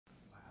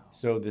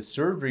So the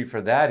surgery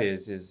for that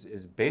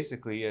is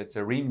basically it's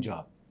a ream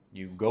job.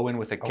 You go in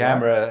with a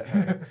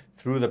camera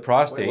through the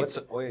prostate.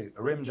 Wait,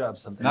 a rim job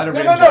something? Not a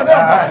rim No. job.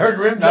 I heard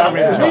rim job.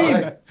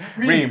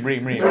 Ream.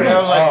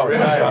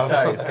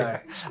 Sorry.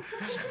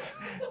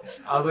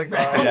 I was like,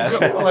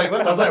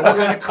 what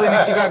kind of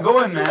clinic you got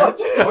going, man?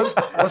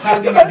 What's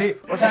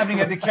happening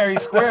at the Cary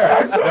Square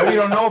that we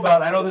don't know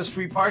about? I know there's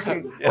free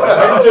parking.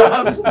 Rim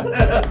jobs.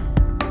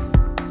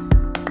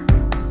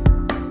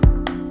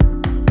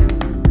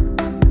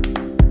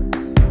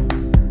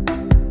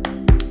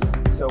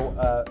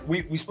 So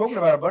we've spoken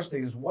about a bunch of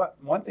things.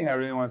 One thing I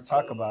really want to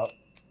talk about,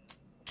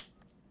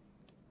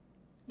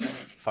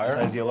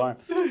 besides the alarm,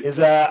 is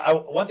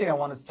one thing I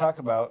wanted to talk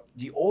about.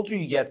 The older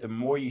you get, the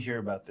more you hear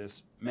about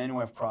this. Men who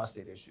have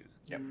prostate issues.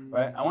 Yep.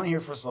 Right? I want to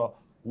hear, first of all,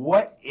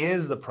 what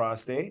is the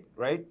prostate,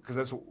 right? Because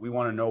that's what we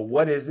want to know.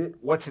 What is it?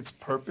 What's its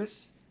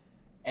purpose?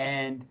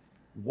 And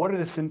what are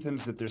the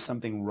symptoms that there's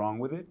something wrong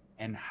with it?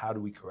 And how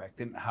do we correct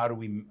it? And how do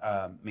we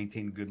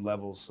maintain good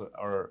levels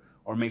or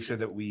make sure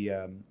that we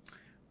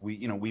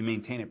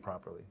maintain it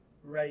properly?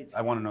 Right.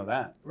 I want to know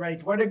that.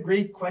 Right. What a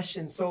great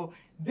question. So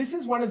this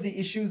is one of the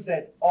issues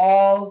that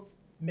all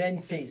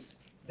men face,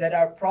 that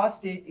our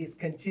prostate is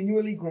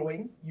continually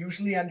growing,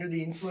 usually under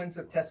the influence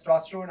of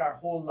testosterone our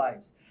whole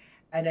lives.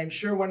 And I'm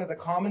sure one of the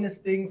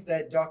commonest things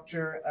that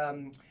Dr.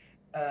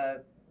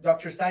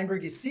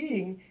 Steinberg is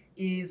seeing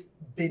is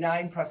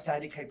benign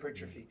prostatic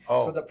hypertrophy.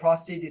 Oh. So the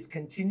prostate is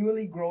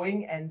continually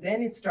growing, and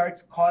then it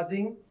starts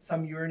causing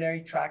some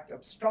urinary tract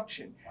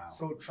obstruction. Wow.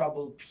 So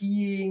trouble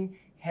peeing,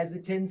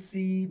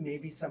 hesitancy,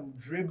 maybe some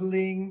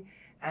dribbling,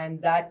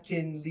 and that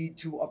can lead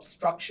to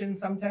obstruction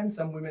sometimes.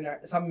 Some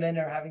men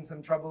are having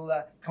some trouble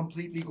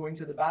completely going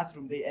to the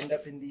bathroom. They end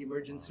up in the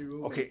emergency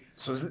room. Okay,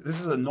 so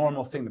this is a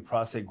normal thing. The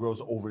prostate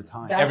grows over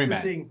time. That's Every the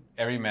man. thing.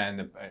 Every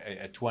man.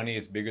 At 20,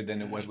 it's bigger than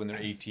it was when they're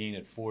 18.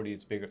 At 40,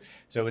 it's bigger.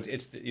 So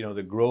it's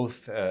the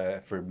growth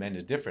for men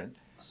is different.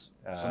 So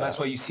that's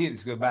why you see it.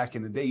 It's good. Back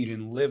in the day, you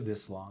didn't live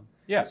this long.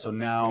 Yeah. So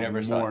now We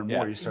never saw more it, and yeah.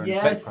 more you're starting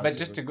Yes. to see But But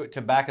prostate. just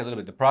to back a little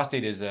bit, the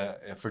prostate is a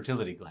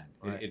fertility gland.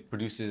 Right. It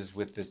produces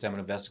with the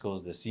seminal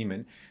vesicles the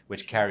semen,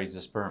 which carries the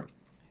sperm.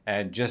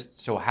 And just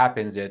so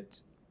happens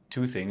that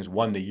two things.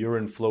 One, the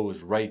urine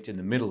flows right in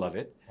the middle of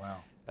it.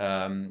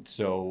 Wow.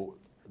 So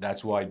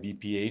that's why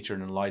BPH or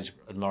an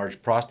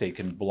enlarged prostate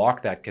can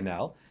block that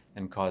canal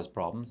and cause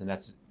problems. And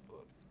that's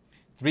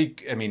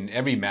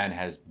every man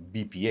has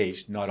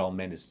BPH. Not all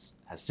men has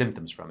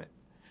symptoms from it.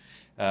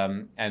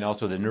 And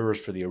also the nerves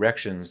for the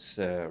erections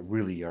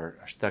really are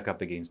stuck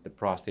up against the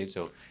prostate,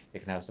 so it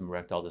can have some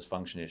erectile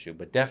dysfunction issue.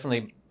 But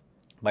definitely,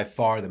 by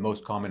far, the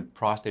most common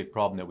prostate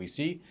problem that we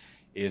see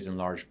is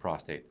enlarged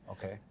prostate.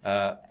 Okay.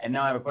 And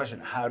now I have a question.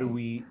 How do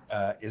we,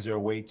 is there a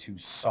way to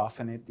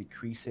soften it,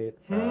 decrease it,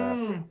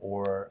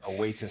 or a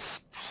way to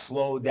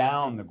slow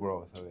down the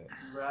growth of it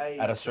Right.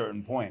 at a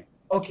certain point?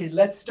 Okay,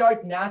 let's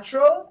start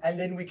natural, and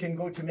then we can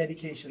go to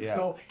medication. Yeah.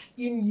 So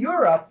in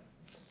Europe,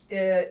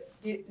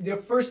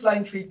 the first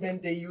line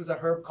treatment, they use a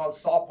herb called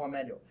saw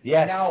palmetto.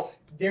 Yes. Now,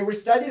 there were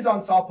studies on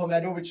saw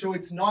palmetto which show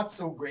it's not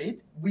so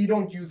great. We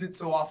don't use it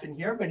so often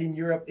here, but in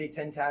Europe, they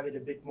tend to have it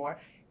a bit more.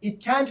 It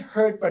can't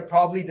hurt, but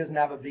probably doesn't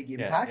have a big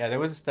impact. Yeah, there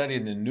was a study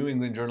in the New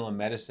England Journal of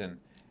Medicine,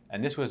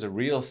 and this was a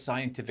real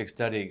scientific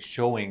study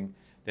showing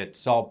that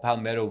saw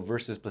palmetto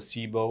versus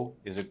placebo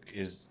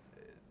is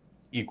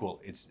equal.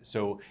 It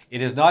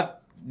is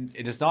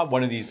not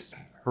one of these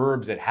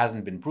herbs that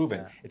hasn't been proven.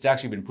 Yeah. It's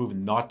actually been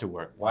proven not to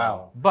work.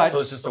 Wow. But So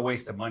it's just a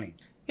waste of money.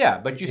 yeah,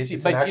 but It's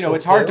an actual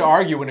it's hard to pill?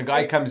 argue when a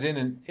guy comes in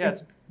and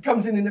It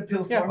comes in a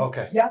pill Yeah. form.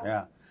 Okay. Yeah.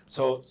 Yeah.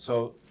 So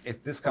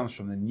this comes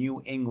from the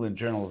New England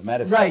Journal of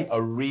Medicine. Right.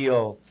 A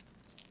real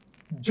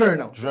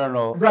Journal.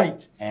 journal.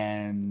 Right.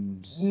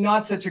 And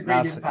Not such a great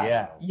Not so- impact.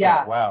 yeah.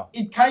 Yeah. Wow.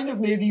 It kind of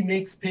maybe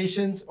makes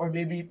patients or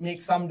maybe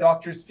makes some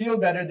doctors feel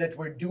better that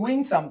we're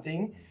doing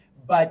something,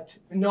 but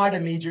not a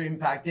major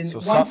impact. And So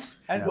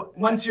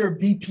once your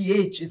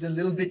BPH is a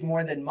little bit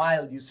more than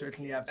mild, you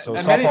certainly have. So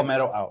And saw many-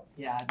 palmetto out.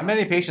 Yeah. and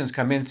many patients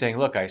come in saying,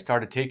 "Look, I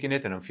started taking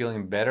it and I'm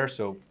feeling better,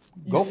 so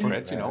You go see- for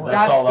it." You know, That's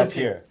That's all the up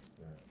thing. here.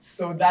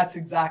 So that's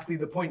exactly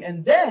the point.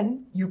 And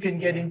then you can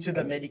get into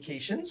the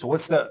medication. So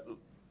what's the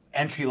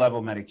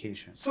entry-level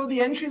medication? So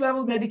the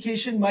entry-level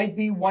medication might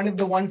be one of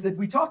the ones that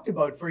we talked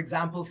about. For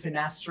example,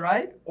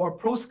 finasteride or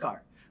Proscar.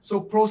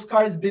 So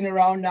Proscar has been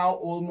around now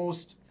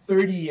almost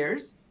 30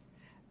 years.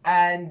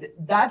 And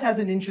that has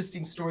an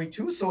interesting story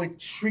too. So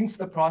it shrinks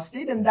the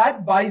prostate and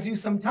that buys you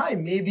some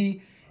time.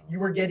 Maybe you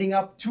were getting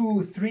up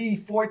 2, 3,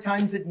 4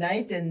 times at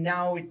night, and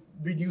now it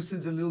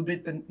reduces a little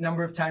bit the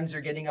number of times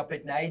you're getting up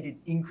at night. It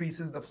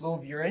increases the flow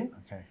of urine.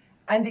 Okay.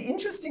 And the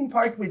interesting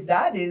part with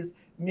that is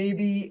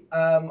maybe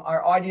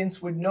our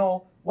audience would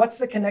know what's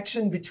the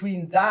connection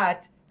between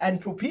that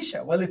and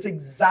Propecia. Well, it's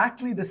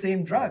exactly the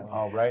same drug.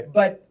 All right.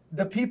 But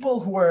the people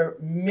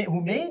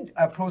who made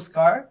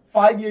Proscar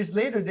 5 years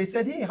later, they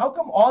said, hey, how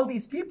come all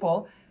these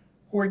people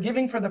who are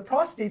giving for the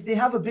prostate, they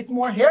have a bit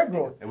more hair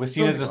growth. It was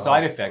seen as a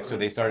side effect, so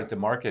they started to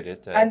market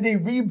it. And they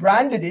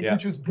rebranded it, Yeah.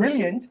 which was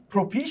brilliant.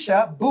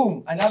 Propecia,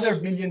 boom, another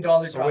 $1 billion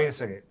So drug. wait a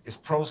second. Is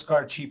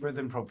Proscar cheaper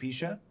than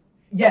Propecia?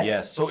 Yes.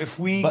 Yes. So if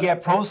we But-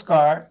 get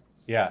Proscar,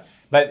 Yeah,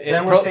 but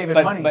Then we're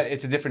saving money. But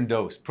it's a different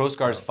dose.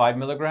 Proscar is 5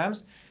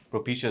 milligrams.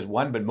 Propecia is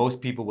 1. But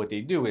most people, what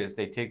they do is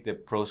they take the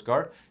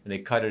Proscar and they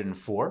cut it in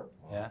 4,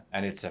 yeah.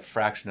 and it's a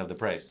fraction of the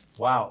price.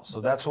 Wow.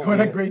 So that's what. What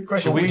we, a great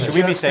question. Should we be just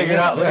saying figured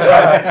this? out. Look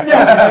at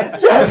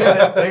Yes, yes.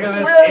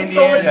 this We're in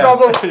so much Indiana.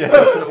 trouble.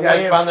 way Yeah,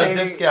 you of found the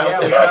saving- discount. Yeah,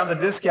 we found the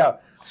discount.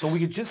 So we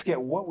could just get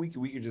what we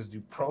could just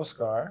do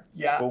Proscar.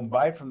 Yeah. Boom,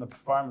 buy it from the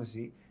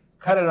pharmacy,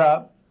 cut it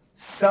up,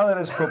 sell it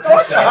as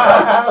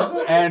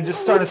Propecia, and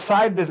just start a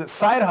side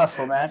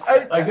hustle, man.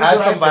 Like this is Add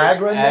what I some think.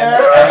 Viagra in And-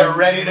 there, and and they're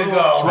ready to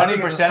go. 20% of them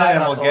will get Side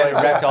hustle.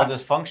 erectile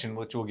dysfunction,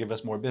 which will give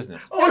us more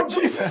business. Oh,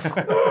 Jesus.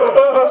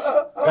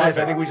 Guys,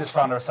 I think we just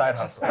found our side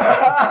hustle. You know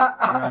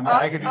what I mean?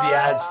 I could do the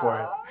ads for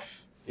it.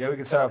 Yeah, we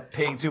can start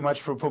paying too much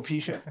for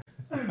Propecia.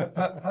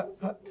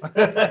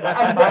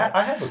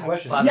 I have a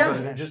question.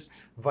 Yeah. Just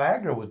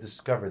Viagra was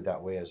discovered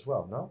that way as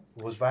well, no?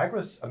 Was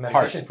Viagra a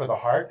medication Heart. for the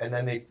heart, and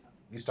then they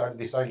started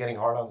getting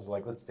hard-ons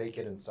like, let's take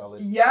it and sell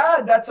it?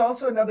 Yeah, that's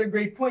also another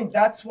great point.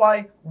 That's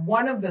why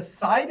one of the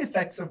side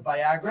effects of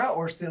Viagra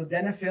or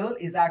sildenafil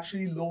is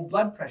actually low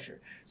blood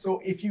pressure.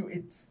 So if you,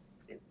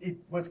 it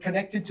was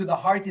connected to the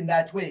heart in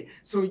that way.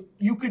 So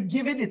you could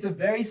give it, it's a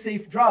very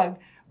safe drug,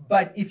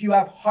 but if you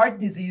have heart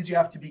disease, you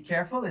have to be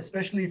careful,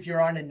 especially if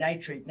you're on a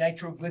nitrate,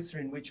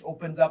 nitroglycerin, which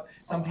opens up,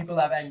 some people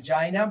have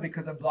angina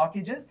because of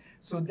blockages.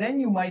 So then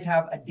you might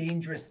have a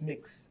dangerous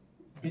mix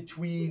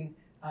between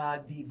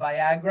the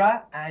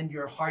Viagra and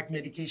your heart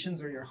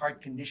medications or your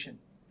heart condition.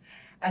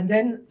 And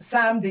then,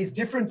 Sam, there's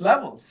different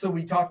levels. So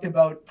we talked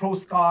about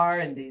Proscar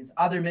and there's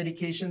other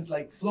medications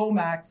like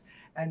Flomax.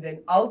 And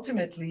then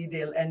ultimately,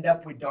 they'll end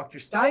up with Dr.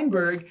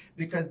 Steinberg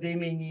because they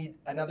may need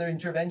another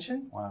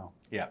intervention Wow.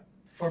 Yeah.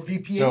 for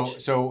BPH.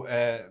 So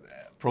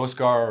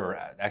Proscar, or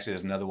actually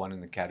there's another one in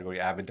the category,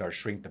 Avodart,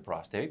 shrink the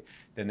prostate.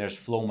 Then there's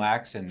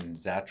Flomax and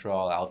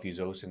Zatrol,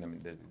 Alfuzosin. I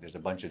mean, there's a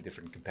bunch of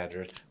different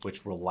competitors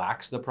which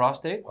relax the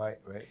prostate. Right.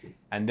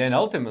 And then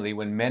ultimately,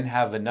 when men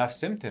have enough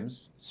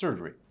symptoms,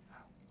 surgery.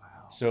 Wow.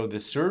 So the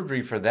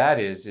surgery for that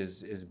is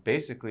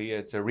basically,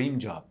 it's a ream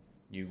job.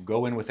 You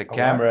go in with a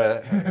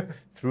camera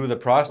through the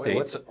prostate.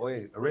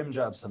 Wait, a rim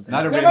job something.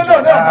 Not a No, rim no,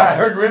 job. no. I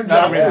heard rim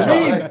Not a job. rim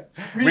Yeah. job.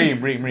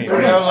 Ream.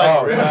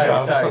 Oh,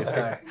 Oh, sorry.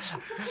 sorry.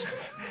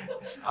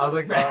 I was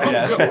like,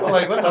 Yes.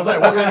 Like, what I was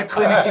like, what kind of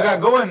clinic you got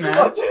going, man?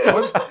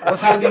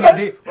 What's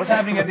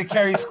happening at the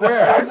Kerry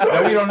Square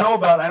that we don't know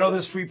about? I know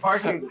there's free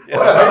parking.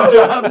 Rim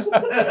jobs.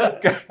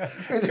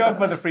 Go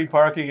for the free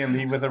parking and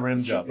leave with a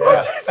rim job.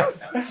 Yeah.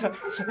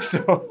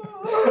 So,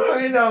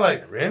 I mean, I'm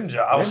like, rim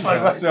job. I was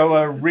like, so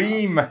a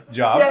ream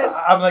job.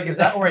 Yes. I'm like, is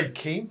that where it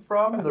came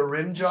from? The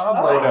rim job?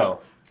 Like, No.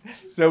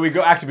 So we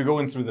go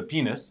in through the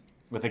penis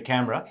with a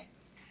camera,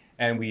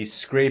 and we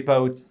scrape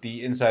out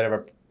the inside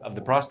of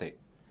the prostate.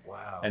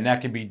 Wow. And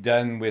that can be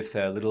done with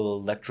a little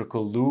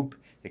electrical loop.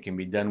 It can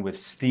be done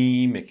with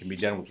steam. It can be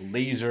done with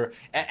laser.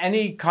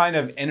 Any kind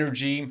of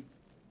energy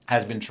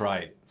has been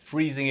tried.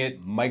 Freezing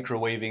it,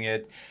 microwaving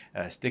it,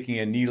 sticking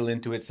a needle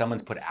into it.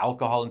 Someone's put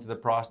alcohol into the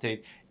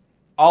prostate.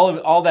 All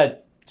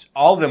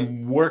of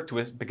them worked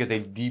with because they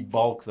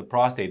debulk the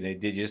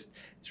prostate. They just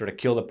sort of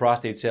kill the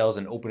prostate cells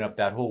and open up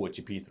that hole which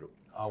you pee through.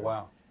 Oh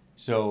wow.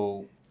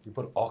 So you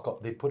put alcohol.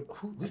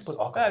 Who's put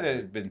alcohol?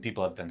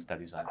 people have done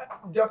studies on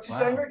it. Dr.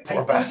 Steinberg,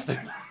 Poor bastard.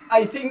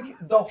 I think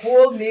the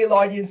whole male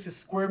audience is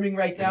squirming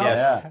right now. Yes.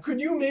 Yeah. Could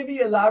you maybe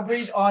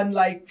elaborate on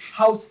like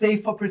how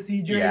safe a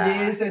procedure Yeah.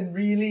 it is and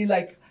really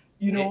like,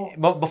 you know,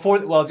 But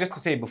just to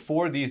say,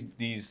 before these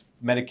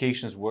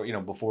medications were,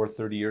 before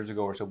 30 years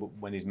ago or so,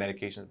 when these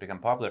medications become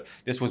popular,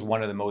 this was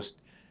one of the most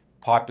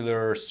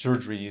popular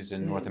surgeries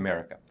in North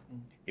America.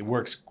 It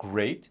works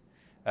great.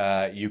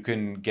 You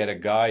can get a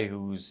guy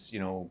who's,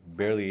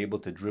 barely able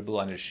to dribble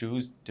on his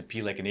shoes to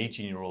pee like an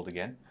 18-year-old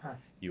again. Huh.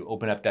 You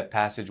open up that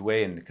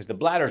passageway, and because the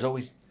bladder's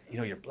always,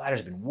 your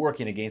bladder's been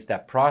working against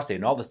that prostate,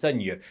 and all of a sudden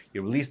you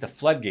release the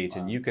floodgates,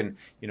 and you can,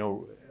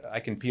 I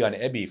can pee on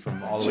Ebby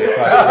from all the way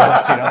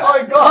across the room,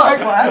 oh my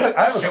God.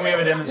 Can we have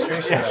a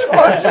demonstration?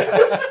 Oh,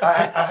 Jesus.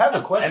 I have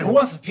a question. And who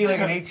wants to pee like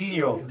an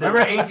 18-year-old? Remember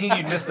at 18,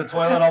 you'd miss the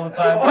toilet all the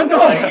time? Oh, no.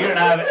 Like, you didn't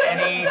have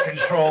any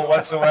control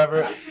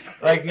whatsoever.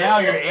 Like now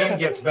your aim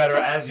gets better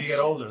as you get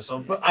older. So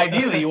but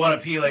ideally you want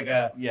to pee like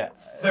a Yeah.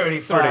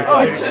 35.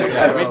 Oh, 36 Jesus.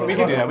 Yeah, year old. we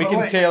can do that. We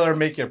can tailor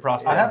make your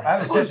prostate. I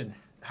have a question.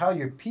 How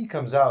your pee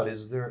comes out?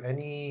 Is there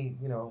any,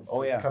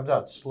 Oh, yeah. it comes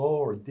out slow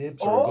or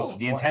dips or Oh. it goes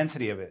The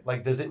intensity of it.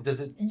 Like does it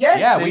Yes.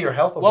 Yeah, say your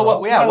health Well,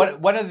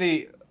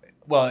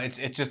 overall? it's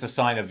just a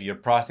sign of your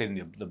prostate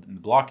and the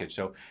blockage.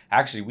 So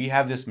actually, we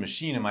have this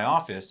machine in my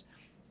office.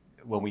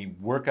 When we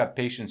work up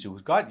patients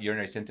who've got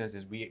urinary symptoms,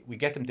 is we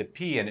get them to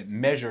pee, and it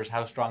measures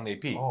how strong they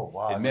pee. Oh,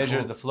 wow, It that's measures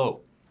cool. the flow.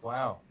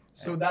 Wow.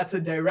 So that's a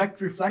direct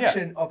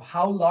reflection of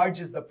how large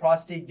is the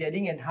prostate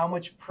getting and how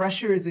much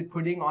pressure is it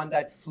putting on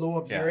that flow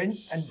of Yeah. urine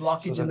and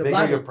blockage So in the the bigger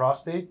bladder. your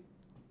prostate,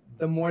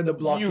 the more the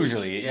blockage.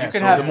 Usually, Yeah, you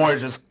can so have the more it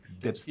just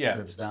dips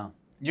Yeah. down.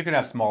 you can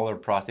have smaller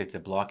prostates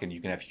that block, and you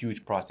can have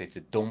huge prostates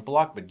that don't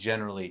block. But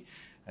generally,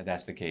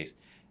 that's the case.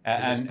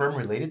 Is the sperm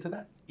related to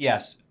that?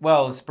 Yes.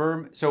 Well,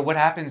 sperm. So what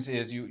happens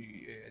is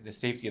the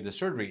safety of the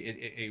surgery.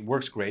 It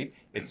works great.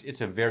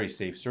 It's a very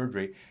safe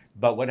surgery.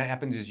 But what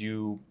happens is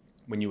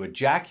when you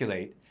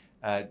ejaculate,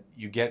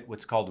 you get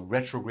what's called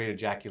retrograde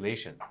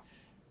ejaculation.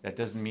 That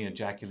doesn't mean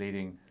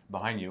ejaculating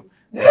behind you.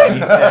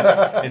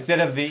 Instead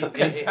of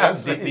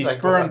the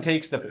sperm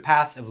takes the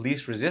path of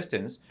least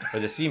resistance for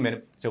the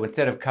semen. So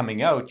instead of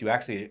coming out,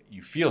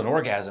 you feel an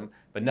orgasm,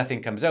 but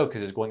nothing comes out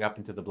because it's going up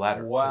into the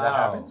bladder. Wow. That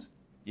happens.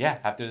 Yeah,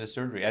 after the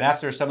surgery and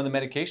after some of the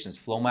medications,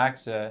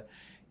 Flomax,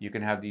 you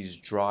can have these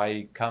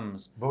dry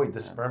comes. But wait,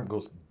 the sperm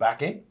goes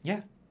back in?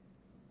 Yeah.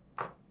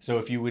 So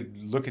if you would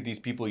look at these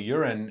people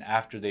urine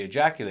after they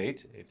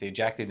ejaculate, if they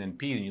ejaculate and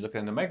pee, and you look at it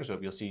under the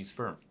microscope, you'll see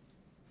sperm.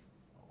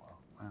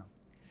 Wow.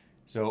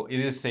 So it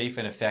is safe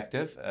and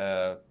effective.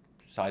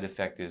 Side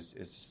effect is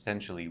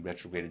essentially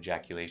retrograde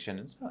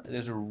ejaculation.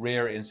 There's a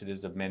rare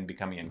incidence of men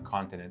becoming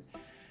incontinent.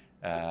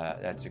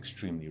 That's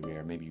extremely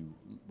rare.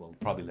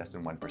 Probably less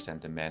than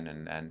 1% of men,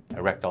 and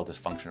erectile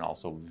dysfunction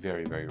also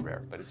very, very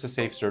rare. But it's a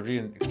safe surgery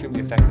and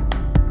extremely effective.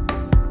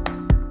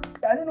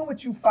 I don't know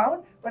what you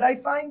found, but I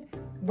find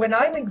when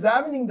I'm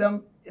examining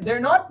them, they're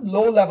not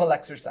low-level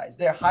exercise.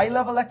 They're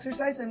high-level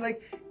exercise. And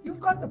like,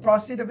 you've got the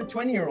prostate of a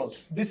 20-year-old.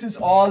 This is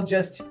all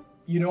just,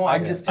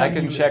 I'm just I telling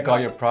can you. check all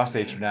your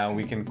prostates now, and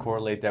we can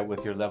correlate that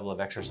with your level of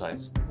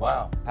exercise.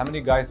 Wow. How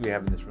many guys do we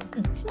have in this room?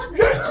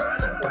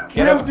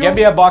 Get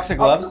me a box of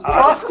gloves.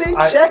 Prostate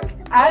check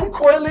and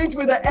correlate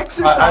with the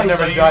exercise. I've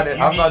never done it.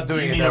 I'm not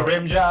doing you it. need a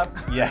rim job?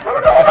 Yeah.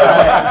 We're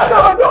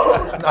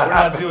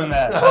not doing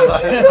that.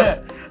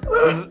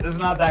 This is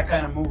not that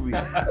kind of movie.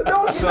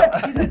 No,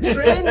 he's a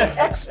trained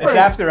expert. It's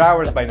after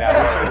hours by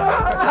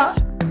now.